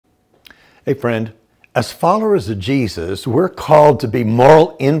Hey friend, as followers of Jesus, we're called to be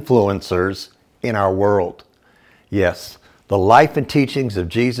moral influencers in our world. Yes, the life and teachings of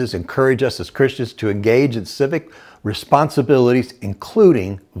Jesus encourage us as Christians to engage in civic responsibilities,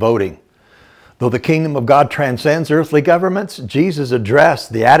 including voting. Though the kingdom of God transcends earthly governments, Jesus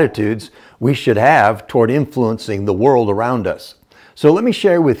addressed the attitudes we should have toward influencing the world around us. So let me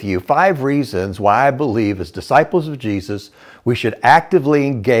share with you 5 reasons why I believe as disciples of Jesus, we should actively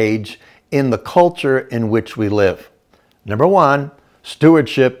engage in the culture in which we live. Number 1,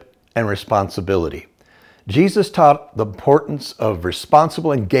 stewardship and responsibility. Jesus taught the importance of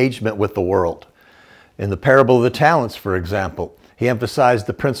responsible engagement with the world. In the parable of the talents, for example, he emphasized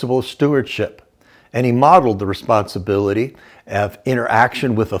the principle of stewardship, and he modeled the responsibility of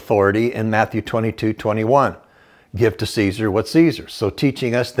interaction with authority in Matthew 22:21. Give to Caesar what's Caesar's. So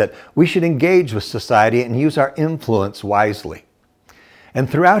teaching us that we should engage with society and use our influence wisely. And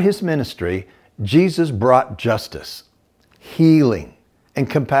throughout his ministry, Jesus brought justice, healing, and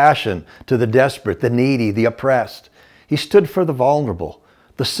compassion to the desperate, the needy, the oppressed. He stood for the vulnerable,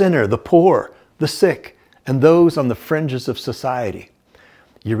 the sinner, the poor, the sick, and those on the fringes of society.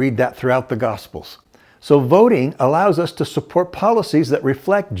 You read that throughout the Gospels. So voting allows us to support policies that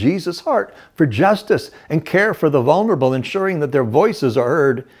reflect Jesus' heart for justice and care for the vulnerable, ensuring that their voices are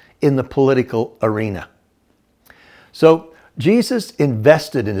heard in the political arena. So Jesus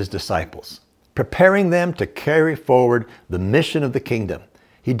invested in his disciples, preparing them to carry forward the mission of the kingdom.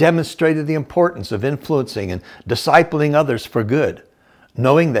 He demonstrated the importance of influencing and discipling others for good,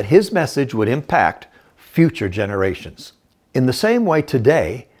 knowing that his message would impact future generations. In the same way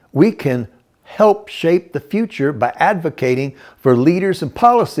today, we can help shape the future by advocating for leaders and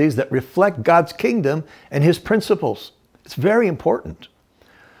policies that reflect God's kingdom and his principles. It's very important.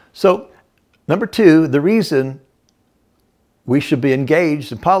 So, number 2, the reason we should be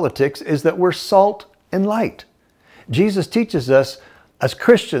engaged in politics is that we're salt and light. Jesus teaches us as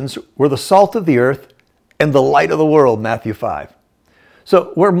Christians, we're the salt of the earth and the light of the world, Matthew 5.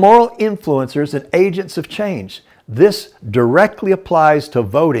 So we're moral influencers and agents of change. This directly applies to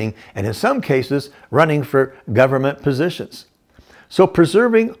voting and in some cases, running for government positions. So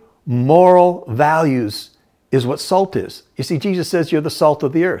preserving moral values is what salt is. You see, Jesus says you're the salt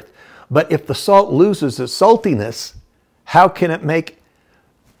of the earth. But if the salt loses its saltiness, how can it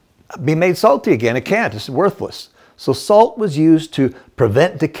be made salty again? It can't. It's worthless. So salt was used to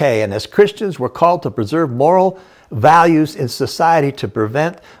prevent decay. And as Christians, we're called to preserve moral values in society to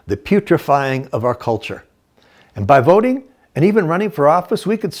prevent the putrefying of our culture. And by voting and even running for office,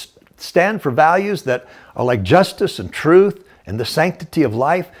 we could stand for values that are like justice and truth and the sanctity of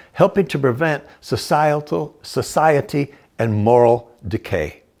life, helping to prevent society and moral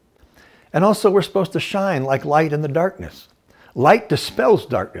decay. And also we're supposed to shine like light in the darkness. Light dispels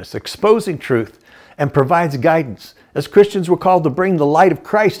darkness, exposing truth, and provides guidance. As Christians, we're called to bring the light of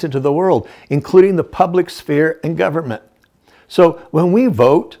Christ into the world, including the public sphere and government. So when we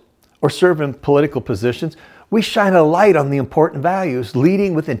vote or serve in political positions, we shine a light on the important values,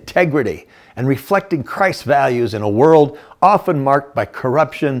 leading with integrity and reflecting Christ's values in a world often marked by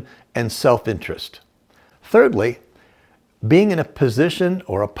corruption and self-interest. Thirdly, being in a position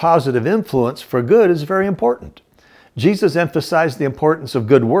or a positive influence for good is very important. Jesus emphasized the importance of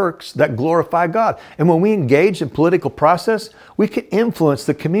good works that glorify God. And when we engage in political process, we can influence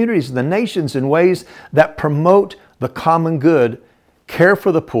the communities and the nations in ways that promote the common good, care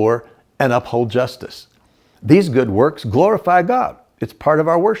for the poor, and uphold justice. These good works glorify God. It's part of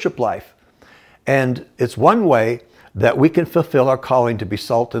our worship life. And it's one way that we can fulfill our calling to be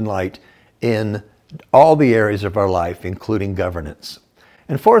salt and light in all the areas of our life, including governance.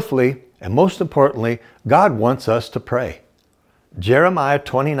 And fourthly, and most importantly, God wants us to pray. Jeremiah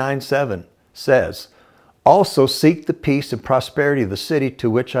 29:7 says, "Also seek the peace and prosperity of the city to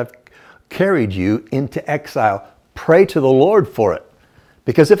which I've carried you into exile. Pray to the Lord for it,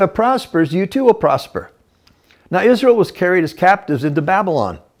 because if it prospers, you too will prosper." Now Israel was carried as captives into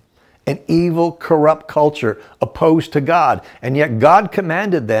Babylon, an evil, corrupt culture opposed to God, and yet God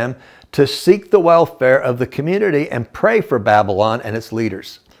commanded them to seek the welfare of the community and pray for Babylon and its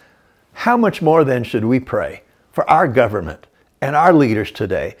leaders. How much more then should we pray for our government and our leaders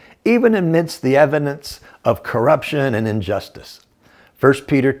today, even amidst the evidence of corruption and injustice? 1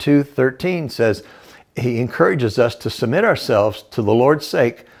 Peter 2:13 says, he encourages us to submit ourselves to the Lord's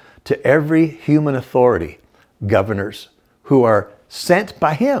sake to every human authority, governors who are sent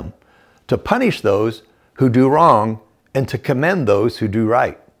by him to punish those who do wrong and to commend those who do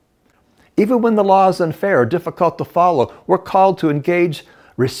right. Even when the law is unfair or difficult to follow, we're called to engage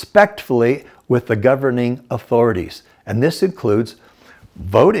respectfully with the governing authorities. And this includes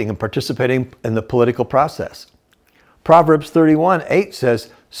voting and participating in the political process. Proverbs 31:8 says,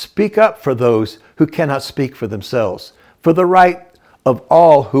 "Speak up for those who cannot speak for themselves, for the right of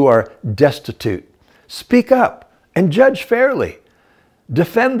all who are destitute. Speak up and judge fairly.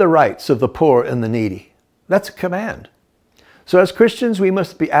 Defend the rights of the poor and the needy." That's a command. So as Christians, we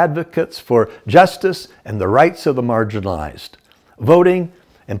must be advocates for justice and the rights of the marginalized. Voting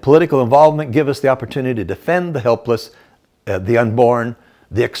and political involvement give us the opportunity to defend the helpless, the unborn,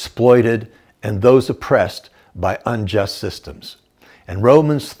 the exploited, and those oppressed by unjust systems. And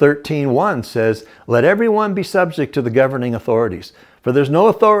Romans 13:1 says, "Let everyone be subject to the governing authorities, for there's no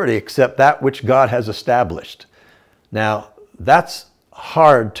authority except that which God has established." Now, that's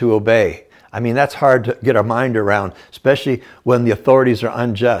hard to obey. I mean, that's hard to get our mind around, especially when the authorities are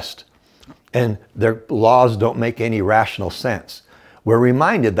unjust and their laws don't make any rational sense. We're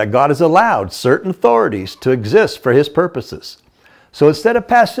reminded that God has allowed certain authorities to exist for His purposes. So instead of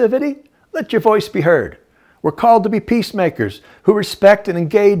passivity, let your voice be heard. We're called to be peacemakers who respect and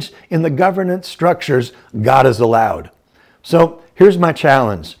engage in the governance structures God has allowed. So here's my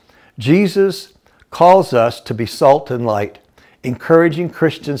challenge. Jesus calls us to be salt and light, encouraging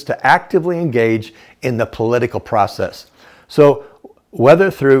Christians to actively engage in the political process. So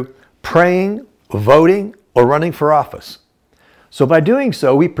whether through praying, voting, or running for office. So by doing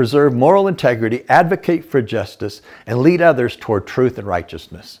so, we preserve moral integrity, advocate for justice, and lead others toward truth and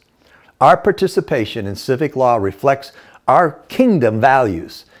righteousness. Our participation in civic law reflects our kingdom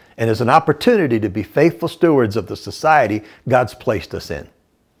values and is an opportunity to be faithful stewards of the society God's placed us in.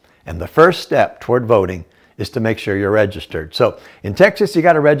 And the first step toward voting is to make sure you're registered. So in Texas, you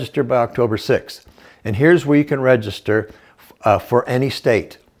got to register by October 6th. And here's where you can register for any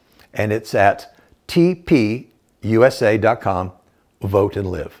state. And it's at tpusa.com, vote and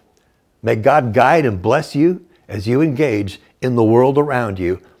live. May God guide and bless you as you engage in the world around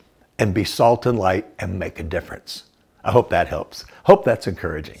you and be salt and light and make a difference. I hope that helps. Hope that's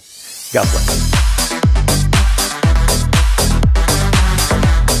encouraging. God bless.